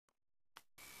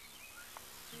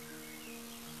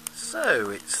So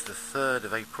it's the 3rd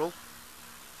of April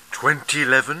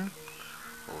 2011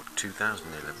 or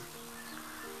 2011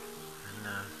 and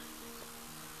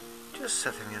just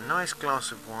setting a nice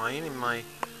glass of wine in my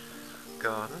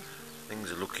garden.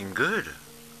 Things are looking good.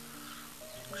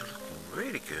 Things are looking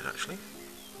really good actually.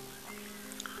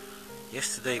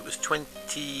 Yesterday it was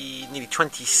nearly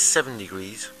 27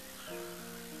 degrees.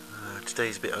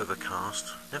 Today's a bit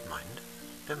overcast. Never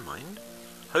mind.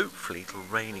 Hopefully it'll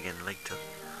rain again later,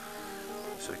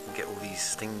 so we can get all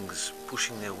these things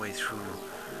pushing their way through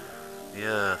the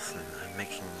earth and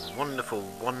making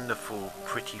wonderful,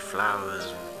 pretty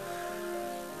flowers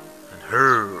and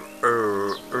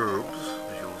herbs,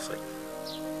 as you all say.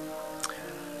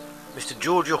 Mr.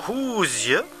 Georgia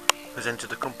Hoosier has entered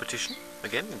the competition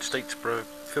again in Statesboro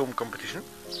film competition.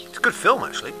 It's a good film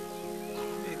actually.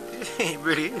 It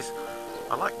really is.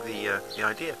 I like the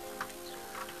idea.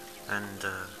 And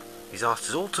he's asked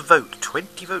us all to vote,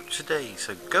 20 votes a day,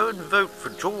 so go and vote for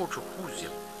George Hoosier.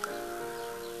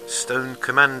 Stone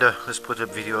Commander has put a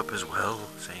video up as well,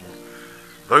 saying,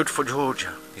 vote for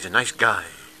Georgia, he's a nice guy.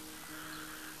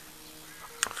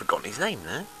 I've forgotten his name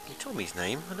there. He told me his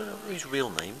name, I don't know his real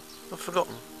name, I've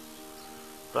forgotten.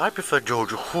 But I prefer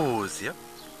George Hoosier.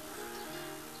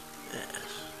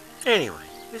 Yes. Anyway,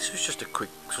 this was just a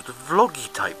quick sort of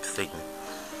vloggy type thing.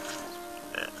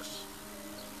 Yes.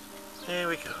 There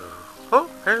we go. Oh,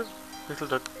 hello, little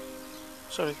duck.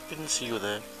 Sorry, didn't see you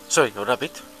there. Sorry, a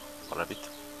rabbit. A rabbit.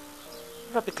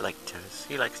 A rabbit likes terrace.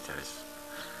 He likes terrace.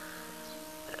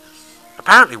 Yes.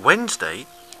 Apparently Wednesday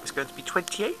is going to be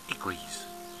 28 degrees.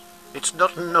 It's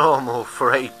not normal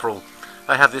for April.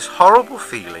 I have this horrible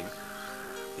feeling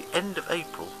the end of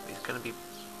April is going to be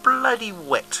bloody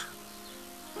wet.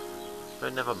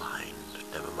 But never mind.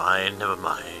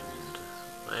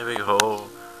 There we go.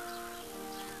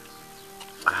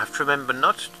 I have to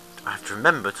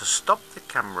remember to stop the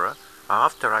camera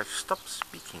after I've stopped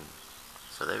speaking.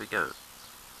 So there we go.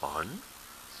 1,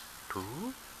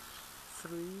 2,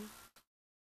 3.